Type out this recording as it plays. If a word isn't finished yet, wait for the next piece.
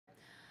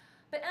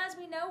But as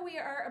we know, we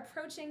are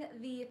approaching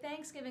the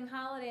Thanksgiving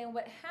holiday, and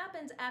what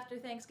happens after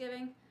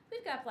Thanksgiving?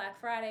 We've got Black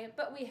Friday,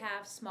 but we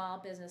have Small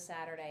Business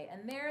Saturday,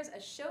 and there's a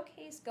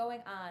showcase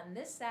going on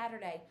this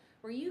Saturday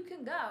where you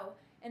can go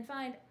and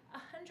find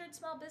 100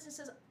 small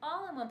businesses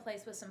all in one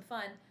place with some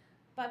fun.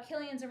 Bob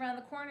Killian's around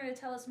the corner to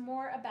tell us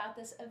more about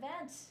this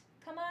event.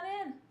 Come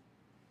on in.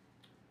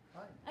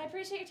 Hi. I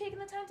appreciate you taking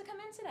the time to come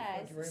in today.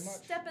 Thank you very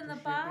much. Step in the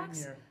Appreciate box.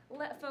 being here.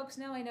 Let folks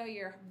know I know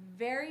you're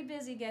very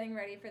busy getting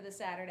ready for the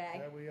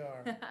Saturday. Yeah, we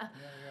are. Yeah, we are.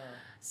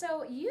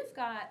 So you've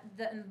got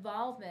the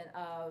involvement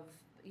of,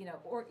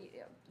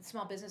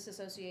 Small Business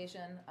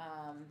Association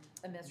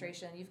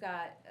administration. You've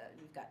got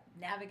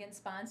Navigant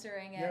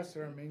sponsoring it. Yes,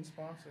 they're our main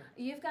sponsor.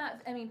 You've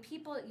got,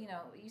 people,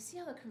 you see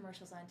all the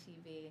commercials on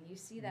TV, and you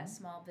see that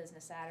Small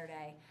Business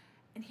Saturday,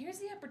 and here's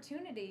the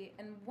opportunity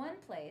in one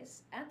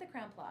place at the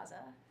Crown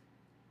Plaza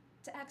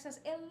to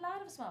access a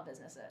lot of small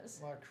businesses.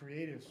 A lot of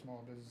creative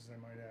small businesses, I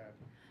might add.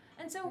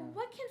 And so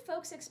what can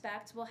folks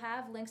expect? We'll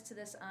have links to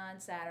this on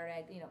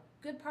Saturday.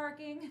 Good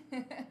parking.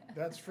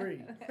 That's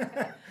free.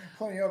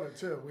 Plenty of it,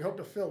 too. We hope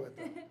to fill it,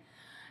 though.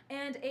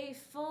 And a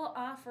full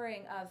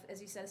offering of,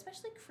 as you said,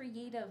 especially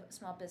creative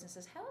small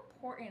businesses. How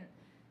important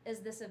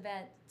is this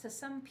event to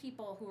some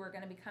people who are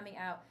going to be coming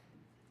out,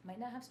 might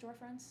not have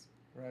storefronts?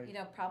 Right.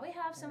 Probably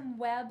have some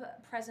web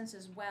presence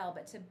as well,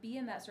 but to be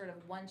in that sort of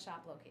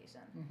one-shop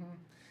location. Mm-hmm.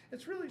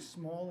 It's really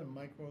small and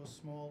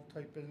small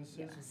type businesses.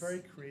 Yes. It's a very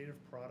creative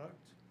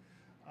product.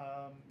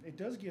 It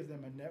does give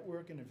them a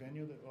network and a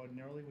venue that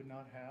ordinarily would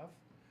not have.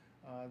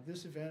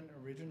 This event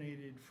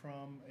originated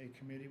from a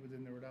committee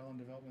within the Rhode Island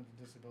Development and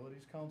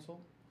Disabilities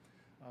Council,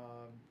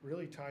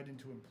 really tied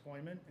into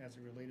employment as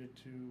it related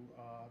to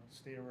the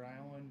state of Rhode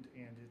Island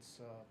and its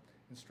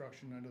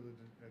instruction under the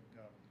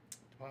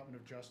Department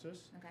of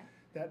Justice. Okay.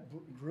 That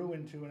grew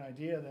into an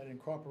idea that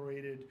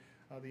incorporated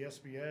the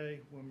SBA,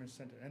 Women's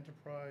Centered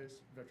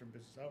Enterprise, Veteran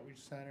Business Outreach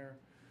Center,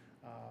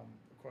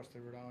 of course the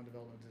Rhode Island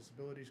Development and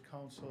Disabilities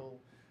Council,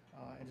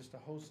 and just a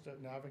host of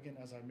Navigant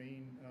as our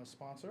main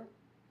sponsor.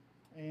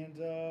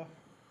 And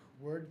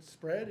word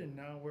spread, and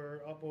now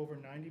we're up over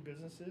 90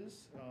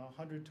 businesses,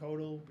 100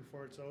 total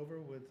before it's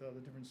over with the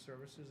different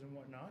services and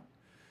whatnot.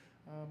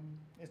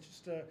 It's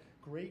just a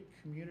great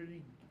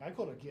community. I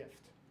call it a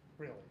gift,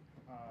 really.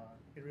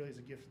 It really is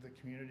a gift to the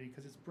community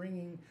because it's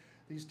bringing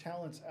these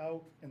talents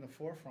out in the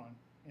forefront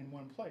in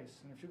one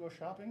place. And if you go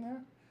shopping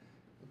there,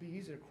 it'll be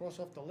easy to cross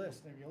off the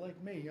list. And if you're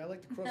like me, I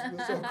like to cross the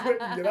list so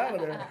quick and get out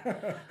of there.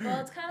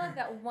 Well, it's kind of like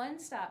that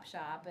one-stop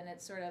shop, and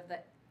it's sort of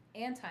the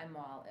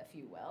anti-mall, if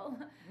you will.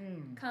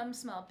 Come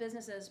small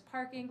businesses,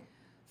 parking,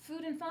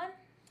 food and fun.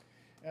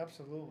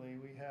 Absolutely.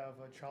 We have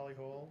Charlie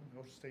Hall,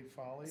 Ocean State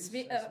Follies.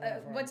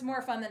 What's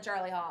more fun than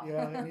Charlie Hall?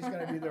 Yeah, and he's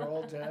going to be there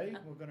all day.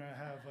 We're going to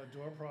have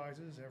door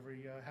prizes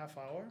every half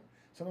hour.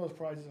 Some of those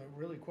prizes are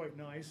really quite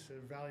nice.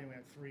 They're valuing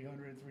at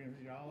 $300,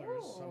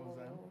 $350, some of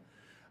them.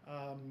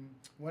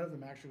 One of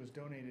them actually was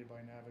donated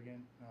by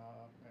Navigant.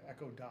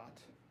 Echo Dot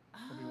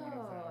will be one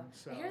of them.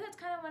 So. I hear that's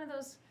kind of one of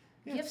those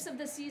gifts of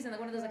the season, like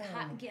one of those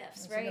hot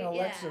gifts, it's right? Like an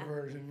Alexa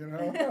version,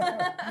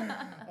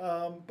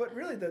 But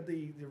really,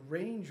 the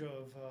range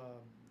of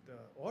the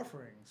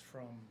offerings,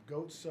 from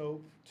goat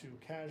soap to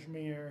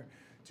cashmere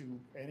to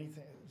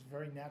anything, it's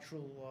very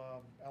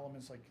natural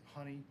elements like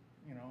honey.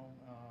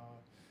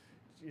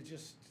 It's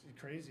just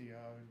crazy.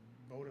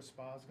 Boda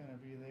Spa is going to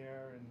be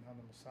there, and on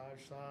the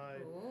massage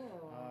side.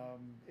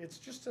 It's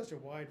just such a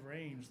wide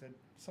range that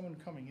someone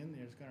coming in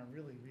there is going to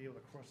really be able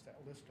to cross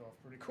that list off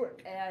pretty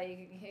quick.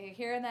 You're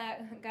hearing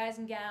that, guys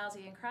and gals,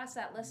 you can cross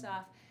that list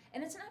off.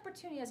 And it's an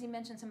opportunity, as you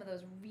mentioned, some of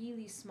those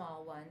really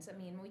small ones. I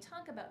mean, when we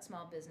talk about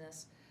small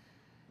business,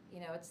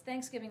 it's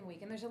Thanksgiving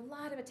week, and there's a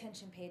lot of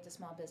attention paid to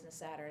Small Business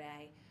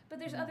Saturday. But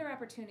there's other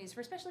opportunities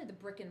for especially the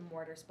brick and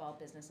mortar small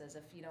businesses.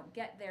 If you don't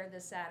get there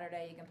this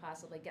Saturday, you can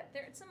possibly get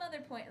there at some other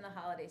point in the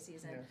holiday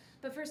season. Yes.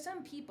 But for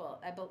some people,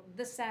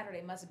 this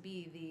Saturday must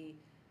be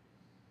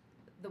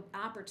the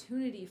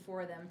opportunity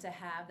for them to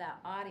have that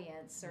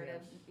audience sort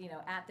of,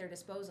 at their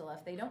disposal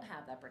if they don't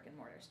have that brick and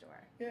mortar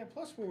store. Yeah,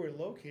 plus where we're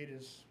located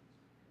is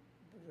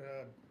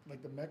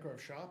like the mecca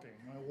of shopping.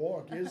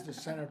 Warwick is the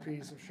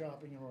centerpiece of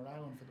shopping in Rhode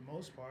Island for the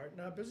most part.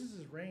 Now,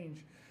 businesses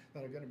range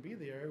that are going to be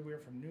there. We're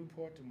from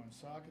Newport to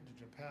Woonsocket to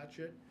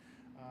Japatchit,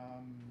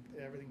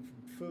 everything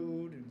from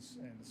food and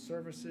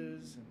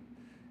services. And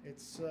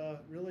it's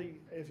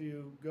really, if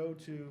you go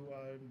to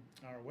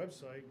our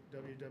website,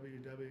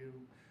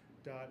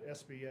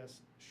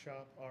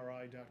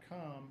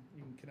 www.sbsshopri.com,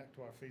 you can connect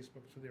to our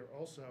Facebook through there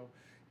also.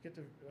 You get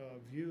to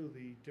view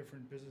the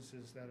different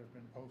businesses that have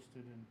been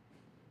posted and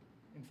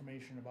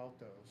information about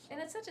those. And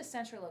it's such a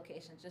central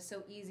location, just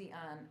so easy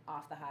on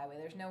off the highway.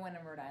 There's no one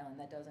in Rhode Island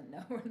that doesn't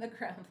know where the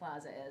Crown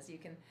Plaza is. You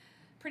can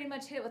pretty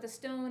much hit it with a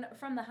stone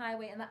from the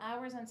highway, and the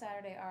hours on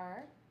Saturday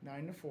are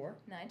 9 to 4.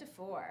 9 to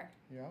 4.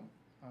 Yeah.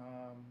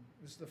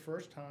 This is the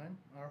first time.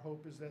 Our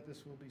hope is that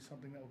this will be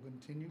something that will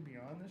continue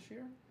beyond this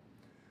year.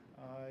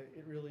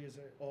 It really is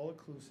an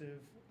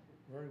all-inclusive,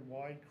 very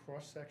wide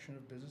cross-section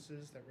of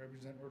businesses that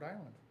represent Rhode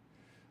Island.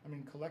 I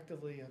mean,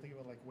 collectively, I think of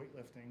it like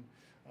weightlifting.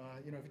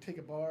 You know, if you take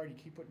a bar and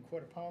you keep putting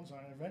quarter pounds on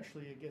it,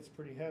 eventually it gets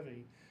pretty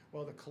heavy.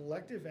 Well, the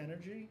collective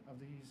energy of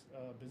these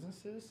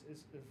businesses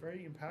is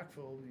very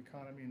impactful in the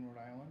economy in Rhode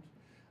Island.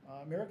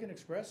 American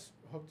Express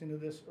hooked into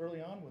this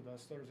early on with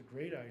us, thought it was a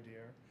great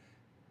idea.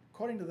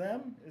 According to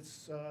them,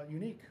 it's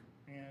unique,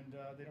 and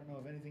they don't know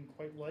of anything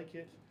quite like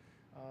it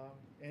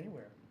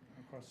anywhere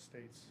across the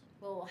states.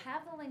 Well, we'll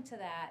have the link to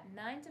that,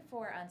 9 to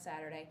 4 on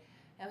Saturday.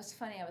 It was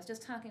funny, I was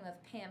just talking with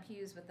Pam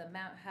Hughes with the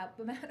Mount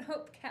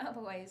Hope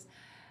Cowboys,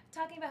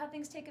 talking about how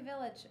things take a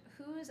village.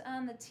 Who's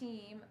on the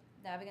team?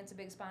 Navigant's a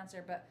big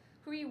sponsor, but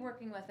who are you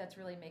working with that's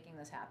really making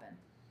this happen?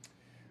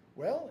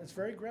 Well, it's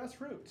very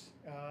grassroots.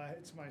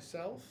 It's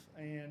myself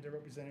and a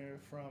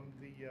representative from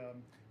the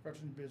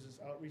Veteran Business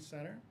Outreach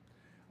Center,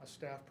 a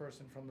staff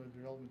person from the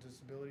Development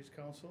Disabilities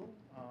Council,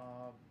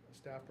 a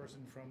staff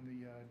person from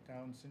the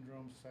Down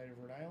Syndrome Society of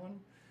Rhode Island.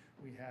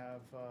 We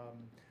have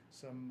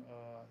some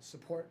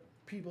support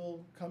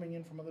people coming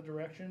in from other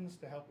directions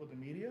to help with the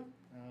media.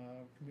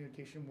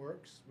 Communication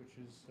Works, which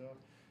is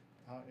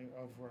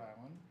of Rhode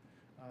Island.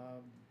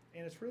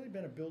 And it's really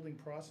been a building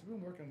process. We've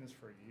been working on this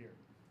for a year.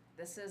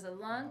 This is a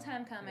long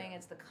time coming. Yeah.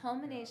 It's the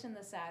culmination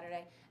this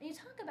Saturday. And you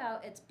talk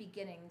about its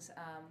beginnings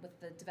with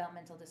the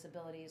developmental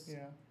disabilities.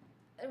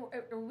 Yeah.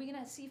 Are we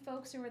going to see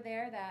folks who are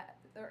there that,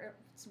 or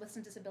with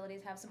some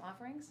disabilities, have some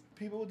offerings?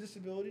 People with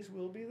disabilities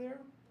will be there.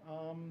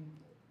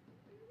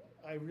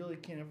 I really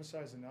can't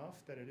emphasize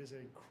enough that it is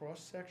a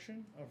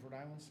cross-section of Rhode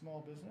Island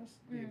small business.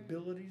 The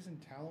abilities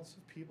and talents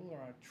of people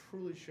are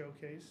truly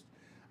showcased.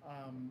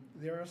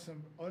 There are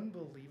some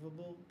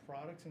unbelievable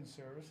products and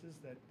services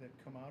that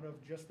come out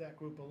of just that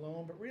group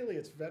alone, but really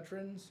it's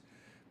veterans,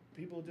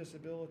 people with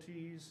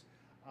disabilities,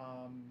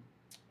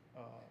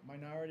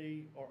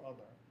 minority or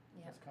other.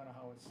 Yep. That's kind of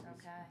how it's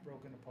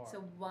broken apart.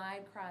 So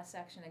wide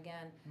cross-section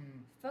again.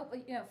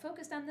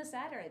 Focused on this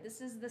Saturday.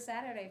 This is the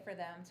Saturday for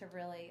them to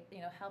really,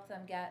 help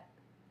them get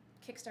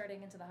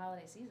kickstarting into the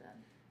holiday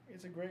season.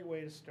 It's a great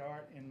way to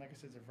start, and like I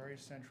said, it's a very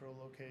central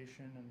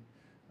location, and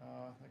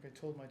like I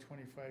told my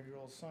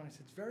 25-year-old son, I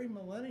said, it's very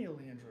millennial,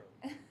 Andrew.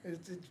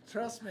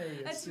 Trust me.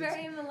 It's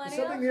very millennial. There's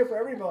something here for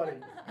everybody.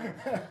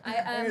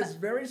 And it's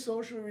very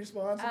socially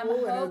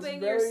responsible. I'm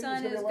hoping your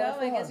son is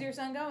going. Is your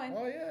son going?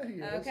 Oh, yeah, he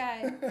is.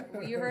 Okay.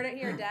 Well, you heard it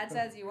here. Dad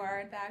says you are,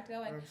 in fact,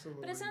 going.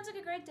 Absolutely. But it sounds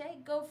like a great day.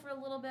 Go for a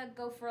little bit.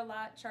 Go for a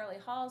lot. Charlie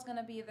Hall's going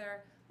to be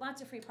there.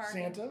 Lots of free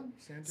parking.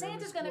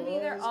 Santa's going to be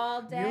there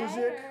all day.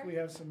 Music. We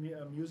have some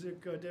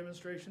music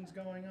demonstrations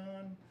going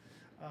on.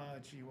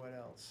 Gee, what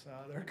else?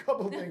 There are a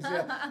couple of things.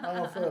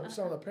 Yeah. For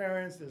some of the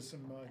parents, there's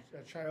some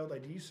child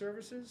ID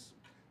services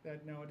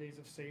that nowadays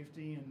of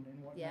safety and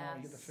whatnot. Yes.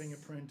 You get the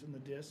fingerprint and the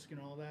disc and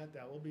all that.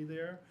 That will be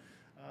there.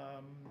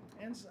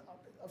 And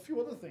a few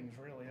other things,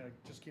 really. I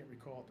just can't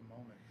recall at the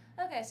moment.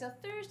 Okay, so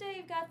Thursday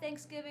you've got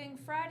Thanksgiving.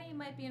 Friday you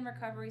might be in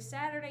recovery.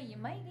 Saturday you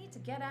might need to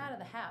get out of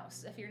the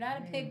house. If you're not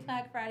a big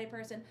Black Friday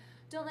person,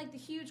 don't like the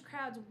huge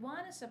crowds,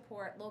 want to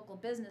support local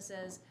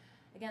businesses.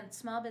 Again,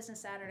 Small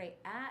Business Saturday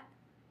at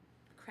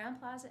Crown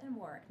Plaza in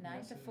Warwick,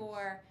 9 to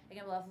 4.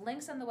 Again, we'll have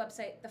links on the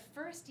website. The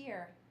first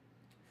year.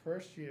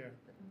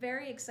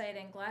 Very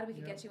exciting. Glad we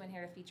could get you in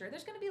here to feature.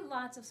 There's going to be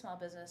lots of small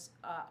business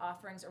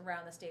offerings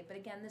around the state, but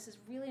again, this is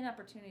really an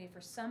opportunity for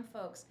some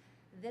folks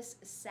this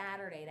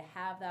Saturday to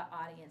have that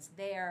audience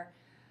there.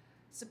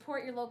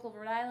 Support your local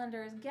Rhode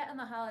Islanders. Get in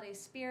the holiday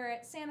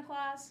spirit. Santa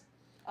Claus,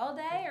 all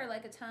day or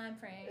like a time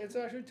frame? It's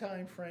actually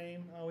time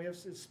frame. We have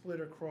it split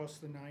across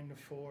the 9 to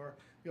 4.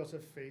 We also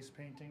have face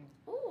painting.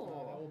 Ooh.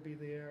 That will be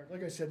there.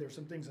 Like I said, there's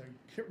some things I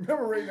can't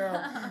remember right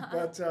now,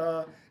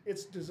 but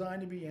it's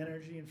designed to be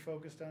energy and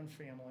focused on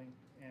family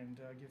and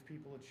give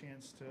people a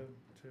chance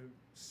to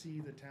see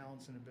the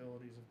talents and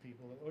abilities of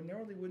people that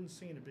ordinarily wouldn't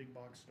see in a big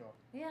box store.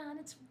 Yeah, and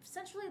it's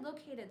centrally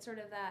located, sort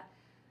of that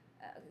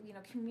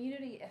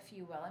community, if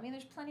you will. I mean,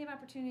 there's plenty of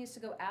opportunities to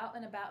go out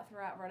and about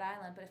throughout Rhode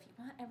Island, but if you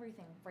want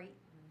everything right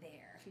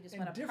there, if you just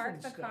want to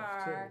park the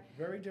car,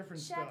 very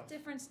different check stuff.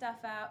 different stuff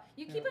out.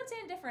 You keep on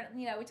saying different.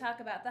 We talk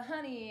about the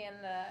honey and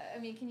I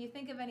mean, can you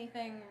think of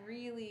anything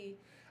really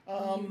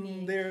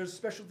unique? There's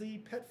specialty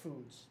pet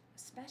foods.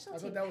 Specialty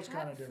I thought that was pet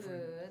kind of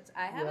different. Foods.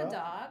 I have a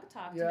dog.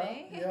 Talk to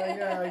me.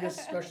 I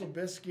guess special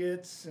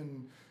biscuits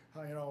and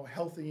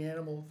healthy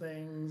animal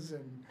things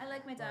and. I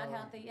like my dog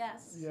healthy.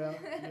 Yes. Yeah.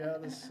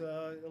 There's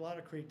a lot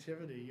of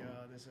creativity.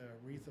 There's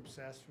a Wreath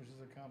Obsessed, which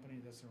is a company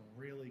that's some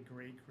really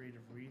great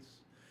creative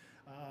wreaths.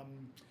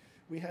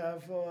 We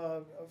have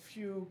a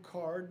few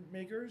card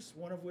makers,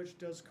 one of which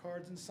does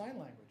cards in sign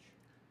language.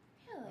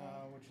 Really?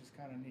 Which is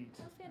kind of neat.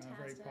 Oh, fantastic.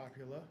 Very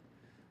popular.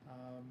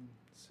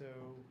 So,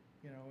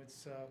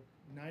 it's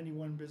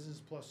 91 business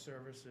plus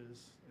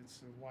services.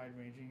 It's wide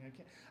ranging.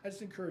 I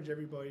just encourage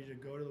everybody to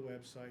go to the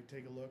website,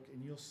 take a look,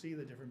 and you'll see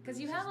the different businesses.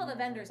 Because you have all the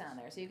vendors on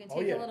there, so you can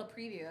take a little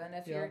preview. And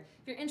if your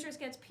interest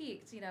gets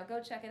piqued,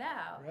 go check it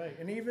out. Right,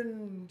 and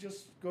even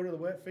just go to the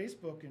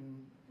Facebook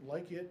and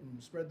like it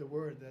and spread the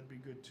word. That'd be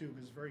good too,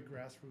 because it's a very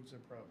grassroots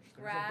approach.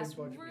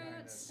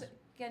 Grassroots.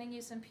 getting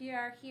you some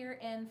PR here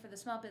in for the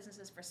small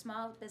businesses for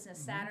Small Business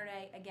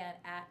Saturday, again,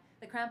 at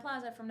the Crown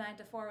Plaza from 9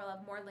 to 4. We'll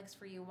have more links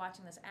for you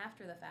watching this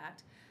after the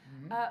fact.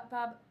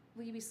 Bob,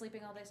 will you be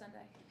sleeping all day Sunday?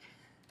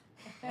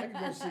 I can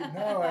go sleep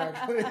now,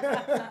 actually.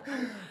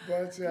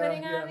 But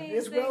yeah,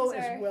 it's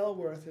well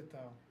worth it,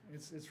 though.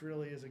 It's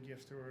really is a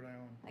gift to Rhode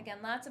Island. Again,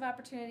 lots of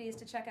opportunities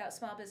to check out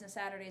Small Business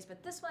Saturdays,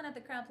 but this one at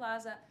the Crown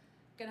Plaza,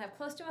 going to have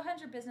close to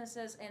 100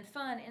 businesses and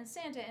fun and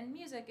Santa and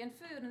music and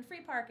food and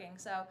free parking.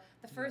 So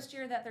the first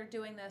year that they're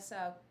doing this,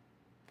 so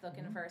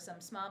looking for some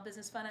small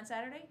business fun on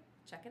Saturday,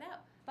 check it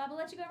out. Bob, I'll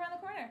let you go around the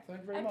corner.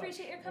 Thank you very much. I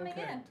appreciate your coming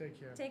in. Take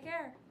care. Take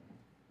care.